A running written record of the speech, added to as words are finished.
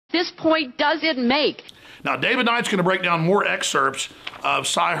this point does it make? Now, David Knight's going to break down more excerpts of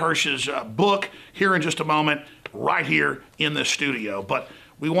Cy Hirsch's book here in just a moment, right here in this studio. But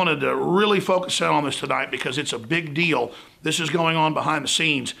we wanted to really focus in on this tonight because it's a big deal. This is going on behind the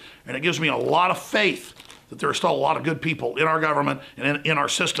scenes, and it gives me a lot of faith that there are still a lot of good people in our government and in our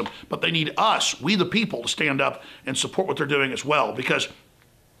system. But they need us, we the people, to stand up and support what they're doing as well. Because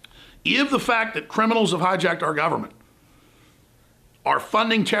if the fact that criminals have hijacked our government are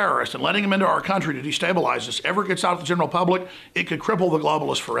funding terrorists and letting them into our country to destabilize us ever gets out to the general public, it could cripple the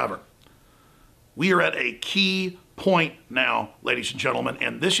globalists forever. We are at a key point now, ladies and gentlemen,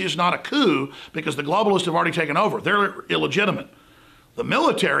 and this is not a coup because the globalists have already taken over. They're illegitimate. The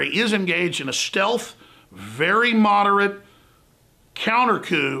military is engaged in a stealth, very moderate counter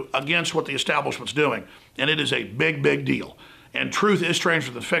coup against what the establishment's doing, and it is a big, big deal. And truth is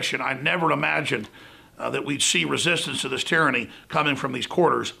stranger than fiction. I never imagined that we'd see resistance to this tyranny coming from these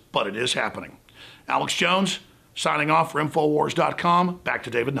quarters, but it is happening. Alex Jones, signing off for INFOWARS.com. Back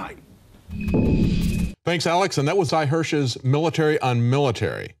to David Knight. Thanks, Alex. And that was Cy Hirsch's Military on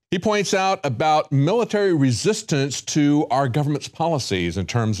Military. He points out about military resistance to our government's policies in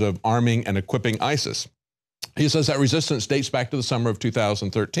terms of arming and equipping ISIS. He says that resistance dates back to the summer of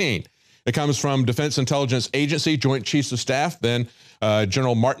 2013. It comes from Defense Intelligence Agency, Joint Chiefs of Staff, then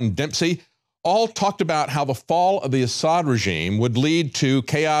General Martin Dempsey, all talked about how the fall of the Assad regime would lead to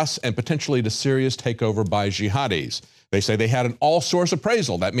chaos and potentially to serious takeover by jihadis. They say they had an all-source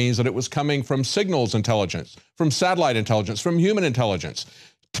appraisal. That means that it was coming from signals intelligence, from satellite intelligence, from human intelligence,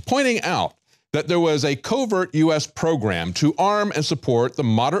 pointing out that there was a covert U.S. program to arm and support the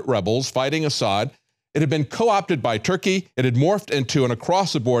moderate rebels fighting Assad. It had been co-opted by Turkey. It had morphed into an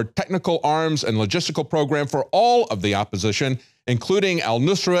across-the-board technical arms and logistical program for all of the opposition, including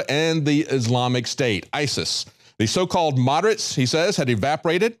al-Nusra and the Islamic State, ISIS. The so-called moderates, he says, had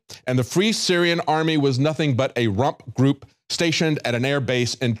evaporated, and the Free Syrian Army was nothing but a rump group stationed at an air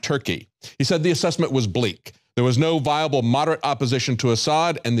base in Turkey. He said the assessment was bleak. There was no viable moderate opposition to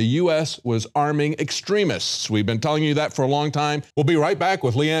Assad, and the U.S. was arming extremists. We've been telling you that for a long time. We'll be right back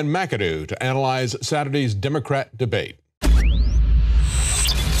with Leanne McAdoo to analyze Saturday's Democrat debate.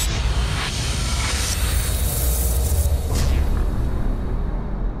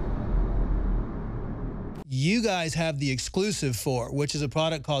 You guys have the exclusive for, which is a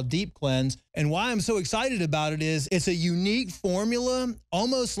product called Deep Cleanse. And why I'm so excited about it is it's a unique formula,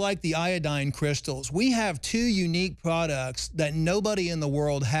 almost like the iodine crystals. We have two unique products that nobody in the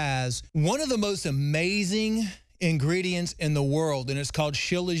world has. One of the most amazing ingredients in the world, and it's called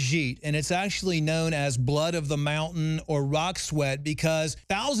shilajit, and it's actually known as blood of the mountain or rock sweat because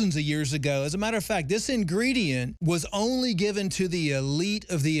thousands of years ago, as a matter of fact, this ingredient was only given to the elite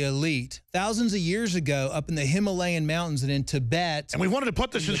of the elite. Thousands of years ago up in the Himalayan mountains and in Tibet. And we wanted to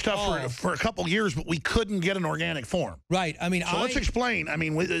put this in stuff for a couple years, but we couldn't get an organic form. Right. I mean, so let's explain. I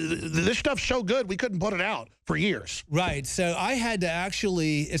mean, this stuff's so good, we couldn't put it out for years. Right. So I had to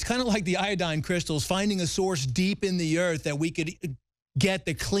actually, it's kind of like the iodine crystals, finding a source deep in the earth that we could get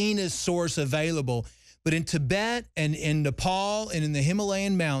the cleanest source available. But in Tibet and in Nepal and in the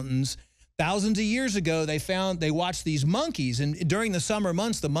Himalayan mountains, thousands of years ago, they watched these monkeys. And during the summer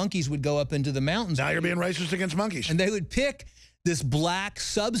months, the monkeys would go up into the mountains. Now you're being racist against monkeys. And they would pick this black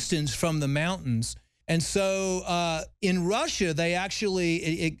substance from the mountains. And so in Russia, they actually,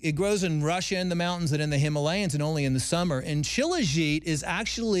 it grows in Russia in the mountains and in the Himalayas and only in the summer. And shilajit is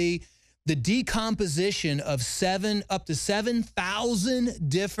actually the decomposition of up to 7,000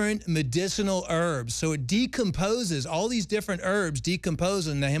 different medicinal herbs. So it decomposes, all these different herbs decompose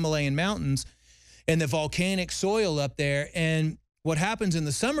in the Himalayan mountains and the volcanic soil up there. And what happens in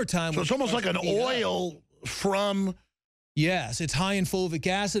the summertime... So it's almost like an oil from... Yes, it's high in fulvic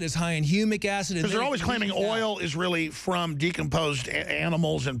acid, it's high in humic acid. Because they're always claiming oil is really from decomposed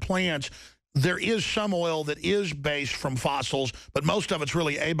animals and plants. There is some oil that is based from fossils, but most of it's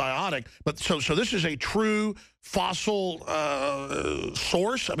really abiotic. But so this is a true fossil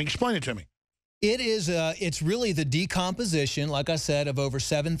source? I mean, explain it to me. It is, it's really the decomposition, like I said, of over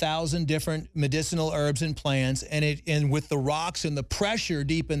 7,000 different medicinal herbs and plants. And with the rocks and the pressure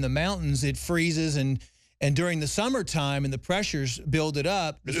deep in the mountains, it freezes and during the summertime and the pressures build it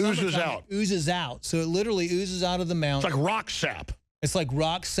up. It oozes out. It oozes out. So it literally oozes out of the mountain. It's like rock sap. It's like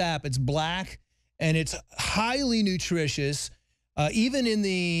rock sap. It's black and it's highly nutritious. Even in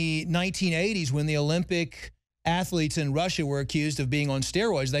the 1980s when the Olympic athletes in Russia were accused of being on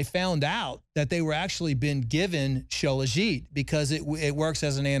steroids, they found out that they were actually been given shilajit because it works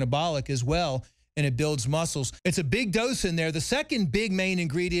as an anabolic as well. and it builds muscles. It's a big dose in there. The second big main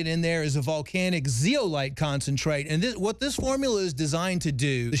ingredient in there is a volcanic zeolite concentrate. And what this formula is designed to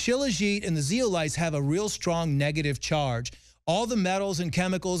do, the shilajit and the zeolites have a real strong negative charge. All the metals and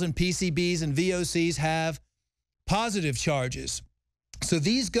chemicals and PCBs and VOCs have positive charges. So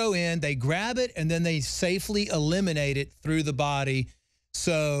these go in, they grab it, and then they safely eliminate it through the body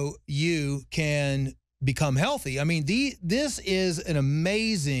so you can become healthy. I mean, this is an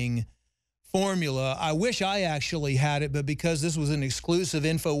amazing formula. I wish I actually had it, but because this was an exclusive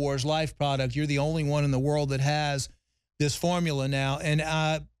INFOWARS Life product, you're the only one in the world that has this formula now. And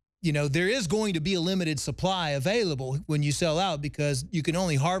you know, there is going to be a limited supply available when you sell out because you can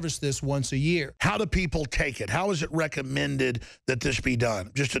only harvest this once a year. How do people take it? How is it recommended that this be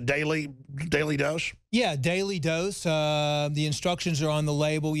done? Just a daily dose? Yeah, daily dose. The instructions are on the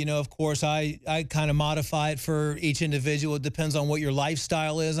label. You know, of course, I kind of modify it for each individual. It depends on what your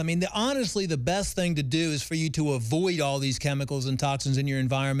lifestyle is. I mean, honestly, the best thing to do is for you to avoid all these chemicals and toxins in your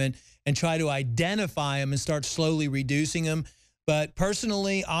environment and try to identify them and start slowly reducing them. But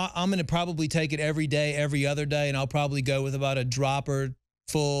personally, I'm going to probably take it every day, every other day, and I'll probably go with about a dropper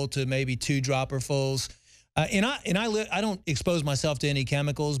full to maybe 2 dropper fulls. And I don't expose myself to any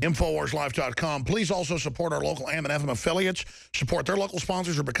chemicals. InfoWarsLife.com. Please also support our local AM and FM affiliates, support their local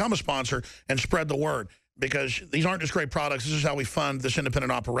sponsors or become a sponsor, and spread the word. Because these aren't just great products. This is how we fund this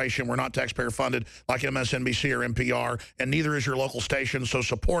independent operation. We're not taxpayer funded like MSNBC or NPR, and neither is your local station. So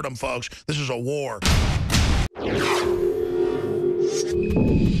support them, folks. This is a war.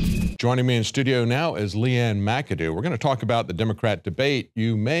 Joining me in studio now is Leanne McAdoo. We're going to talk about the Democrat debate.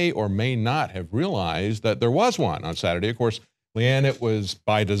 You may or may not have realized that there was one on Saturday. Of course, Leanne, it was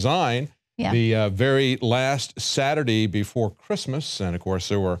by design. Yeah. The very last Saturday before Christmas. And of course,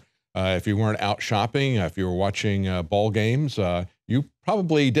 there were, if you weren't out shopping, if you were watching ball games, you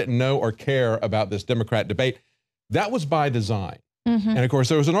probably didn't know or care about this Democrat debate. That was by design. And of course,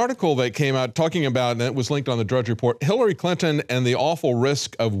 there was an article that came out talking about, and it was linked on the Drudge Report, Hillary Clinton and the awful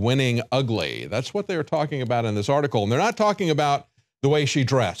risk of winning ugly. That's what they were talking about in this article. And they're not talking about the way she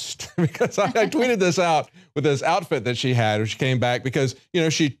dressed, because I tweeted this out with this outfit that she had when she came back, because, you know,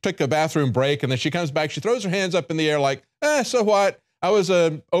 she took a bathroom break and then she comes back, she throws her hands up in the air like, so what? I was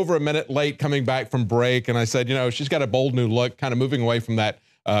over a minute late coming back from break. And I said, you know, she's got a bold new look, kind of moving away from that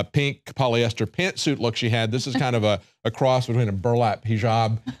pink polyester pantsuit look she had. This is kind of a cross between a burlap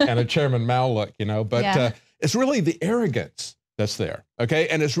hijab and a Chairman Mao look, you know, but it's really the arrogance that's there, okay?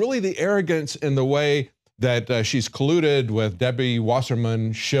 And it's really the arrogance in the way that she's colluded with Debbie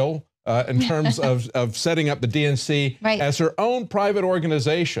Wasserman Schill in terms of setting up the DNC as her own private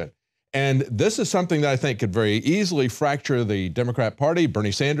organization. And this is something that I think could very easily fracture the Democrat Party.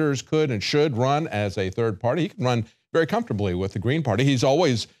 Bernie Sanders could and should run as a third party. He can run very comfortably with the Green Party. He's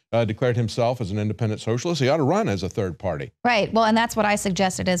always declared himself as an independent socialist. He ought to run as a third party. Right. Well, and that's what I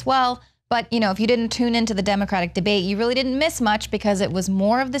suggested as well. But, you know, if you didn't tune into the Democratic debate, you really didn't miss much because it was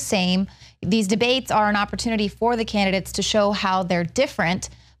more of the same. These debates are an opportunity for the candidates to show how they're different.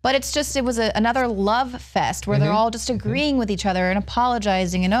 But it's just, it was another love fest where they're all just agreeing with each other and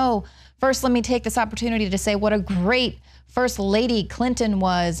apologizing. And, oh, first, let me take this opportunity to say what a great First Lady Clinton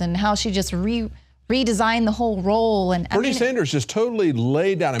was and how she just redesigned the whole role. And Bernie Sanders just totally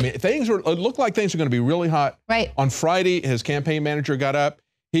laid down. I mean, it looked like things were going to be really hot. Right. On Friday, his campaign manager got up.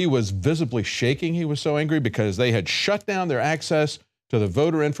 He was visibly shaking. He was so angry because they had shut down their access to the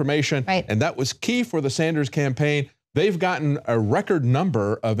voter information. Right. And that was key for the Sanders campaign. They've gotten a record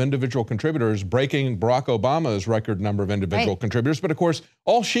number of individual contributors, breaking Barack Obama's record number of individual contributors. But of course,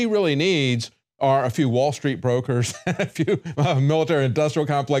 all she really needs are a few Wall Street brokers, a few military industrial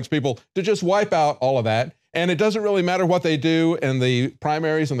complex people to just wipe out all of that. And it doesn't really matter what they do in the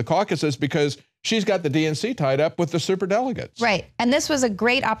primaries and the caucuses because she's got the DNC tied up with the superdelegates. Right. And this was a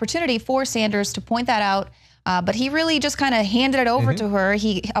great opportunity for Sanders to point that out. But he really just kind of handed it over to her.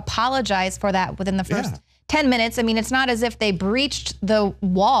 He apologized for that within the first 10 minutes. I mean, it's not as if they breached the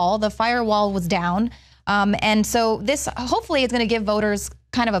wall. The firewall was down. And so this hopefully is going to give voters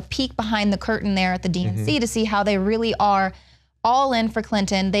kind of a peek behind the curtain there at the DNC to see how they really are all in for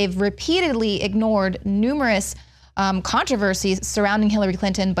Clinton. They've repeatedly ignored numerous controversies surrounding Hillary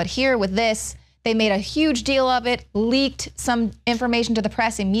Clinton. But here with this, they made a huge deal of it, leaked some information to the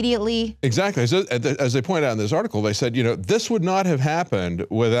press immediately. Exactly. So, as they point out in this article, they said, you know, this would not have happened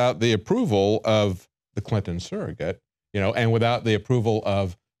without the approval of the Clinton surrogate, you know, and without the approval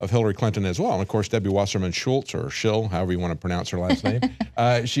of Hillary Clinton as well. And of course, Debbie Wasserman Schultz, or Schill, however you want to pronounce her last name,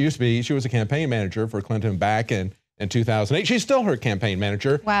 she was a campaign manager for Clinton back in 2008. She's still her campaign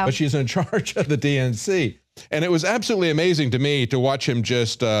manager, but she's in charge of the DNC. And it was absolutely amazing to me to watch him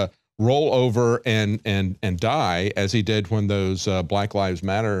just roll over and die as he did when those Black Lives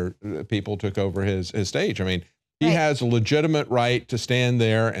Matter people took over his stage. I mean, he has a legitimate right to stand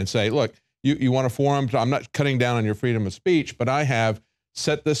there and say, look, you want a forum, I'm not cutting down on your freedom of speech, but I have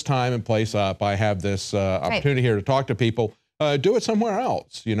set this time and place up. I have this opportunity here to talk to people. Do it somewhere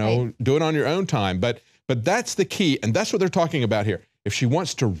else, you know, do it on your own time. But that's the key, and that's what they're talking about here. If she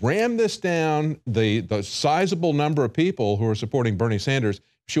wants to ram this down, the sizable number of people who are supporting Bernie Sanders,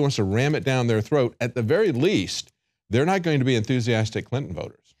 if she wants to ram it down their throat, at the very least, they're not going to be enthusiastic Clinton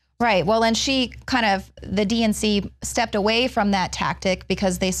voters. Right. Well, and the DNC stepped away from that tactic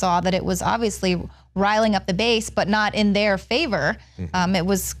because they saw that it was obviously riling up the base, but not in their favor. It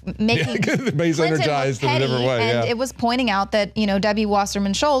was making the base Clinton energized in a different way. And it was pointing out that, you know, Debbie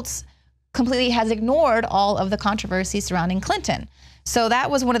Wasserman Schultz completely has ignored all of the controversy surrounding Clinton. So that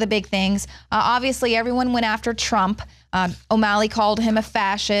was one of the big things. Obviously, everyone went after Trump. O'Malley called him a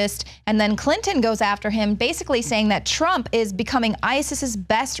fascist. And then Clinton goes after him, basically saying that Trump is becoming ISIS's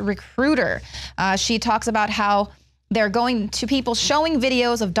best recruiter. She talks about how they're going to people showing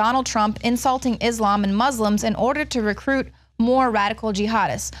videos of Donald Trump insulting Islam and Muslims in order to recruit more radical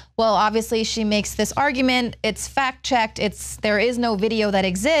jihadists. Well, obviously, she makes this argument. It's fact-checked. There is no video that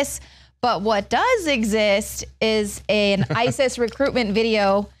exists. But what does exist is an ISIS recruitment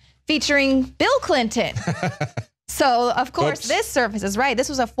video featuring Bill Clinton. So, of course, this surfaces, right? This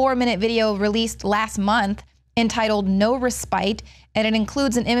was a 4-minute video released last month entitled No Respite, and it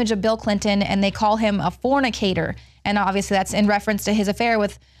includes an image of Bill Clinton, and they call him a fornicator. And obviously that's in reference to his affair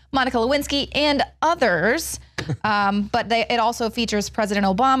with Monica Lewinsky and others. But it also features President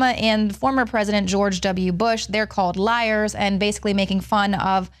Obama and former President George W. Bush. They're called liars and basically making fun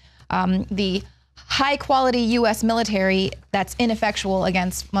of the high-quality U.S. military that's ineffectual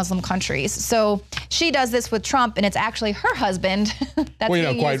against Muslim countries. So she does this with Trump, and it's actually her husband that's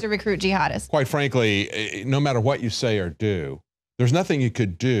being used to recruit jihadists. Quite frankly, no matter what you say or do, there's nothing you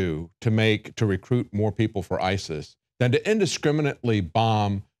could do to recruit more people for ISIS than to indiscriminately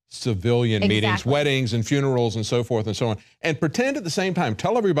bomb civilian meetings, weddings and funerals and so forth and so on, and pretend at the same time,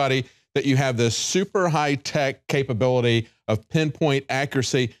 tell everybody that you have this super high-tech capability of pinpoint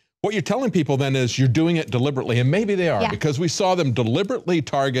accuracy. What you're telling people then is you're doing it deliberately, and maybe they are, because we saw them deliberately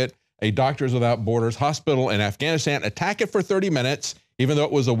target a Doctors Without Borders hospital in Afghanistan, attack it for 30 minutes, even though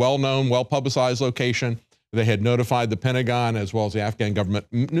it was a well-known, well-publicized location. They had notified the Pentagon as well as the Afghan government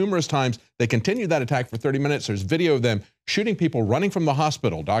numerous times. They continued that attack for 30 minutes. There's video of them shooting people running from the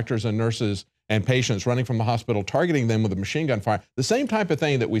hospital, doctors and nurses and patients running from the hospital, targeting them with a machine gun fire. The same type of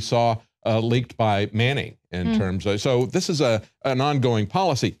thing that we saw leaked by Manning in terms of, so this is an ongoing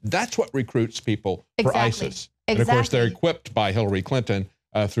policy. That's what recruits people for ISIS. And of course, they're equipped by Hillary Clinton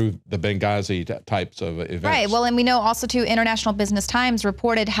through the Benghazi types of events. Right. Well, and we know also too, International Business Times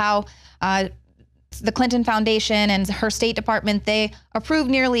reported how the Clinton Foundation and her State Department, they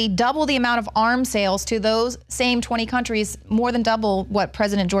approved nearly double the amount of arms sales to those same 20 countries, more than double what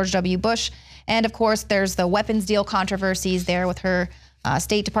President George W. Bush. And of course, there's the weapons deal controversies there with her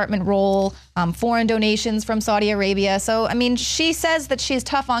State Department role, foreign donations from Saudi Arabia. So, I mean, she says that she's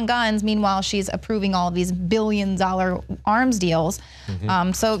tough on guns. Meanwhile, she's approving all of these billion-dollar arms deals.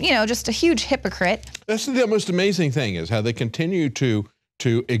 So, you know, just a huge hypocrite. That's the most amazing thing, is how they continue to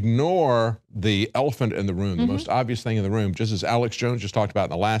ignore the elephant in the room, the most obvious thing in the room, just as Alex Jones just talked about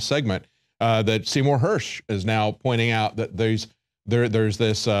in the last segment, that Seymour Hersh is now pointing out that there's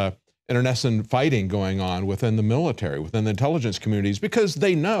this internecine fighting going on within the military, within the intelligence communities, because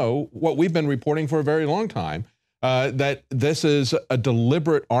they know what we've been reporting for a very long time, that this is a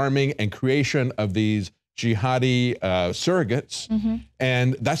deliberate arming and creation of these jihadi surrogates.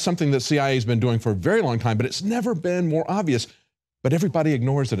 And that's something that CIA has been doing for a very long time, but it's never been more obvious. But everybody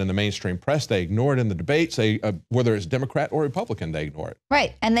ignores it in the mainstream press. They ignore it in the debates. Whether it's Democrat or Republican, they ignore it.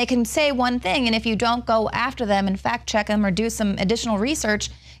 Right. And they can say one thing, and if you don't go after them and fact check them or do some additional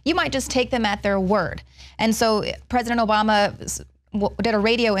research, you might just take them at their word. And so President Obama did a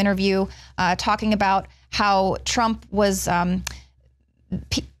radio interview talking about how Trump was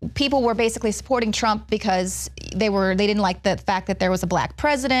people were basically supporting Trump because they didn't like the fact that there was a black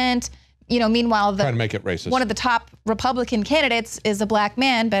president. You know, meanwhile, trying to make it racist. One of the top Republican candidates is a black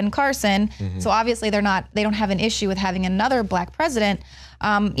man, Ben Carson. So obviously they don't have an issue with having another black president.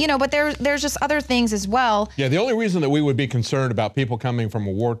 You know, but there's just other things as well. Yeah, the only reason that we would be concerned about people coming from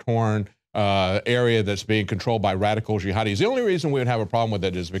a war-torn area that's being controlled by radical jihadis, the only reason we would have a problem with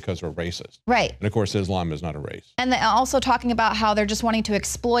it is because we're racist. Right. And of course, Islam is not a race. And also talking about how they're just wanting to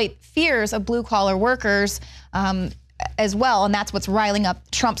exploit fears of blue-collar workers as well, and that's what's riling up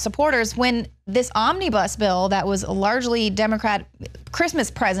Trump supporters when this omnibus bill that was largely Democrat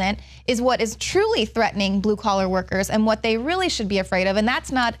Christmas present is what is truly threatening blue-collar workers and what they really should be afraid of, and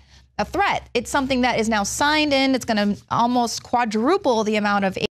that's not a threat. It's something that is now signed in. It's going to almost quadruple the amount of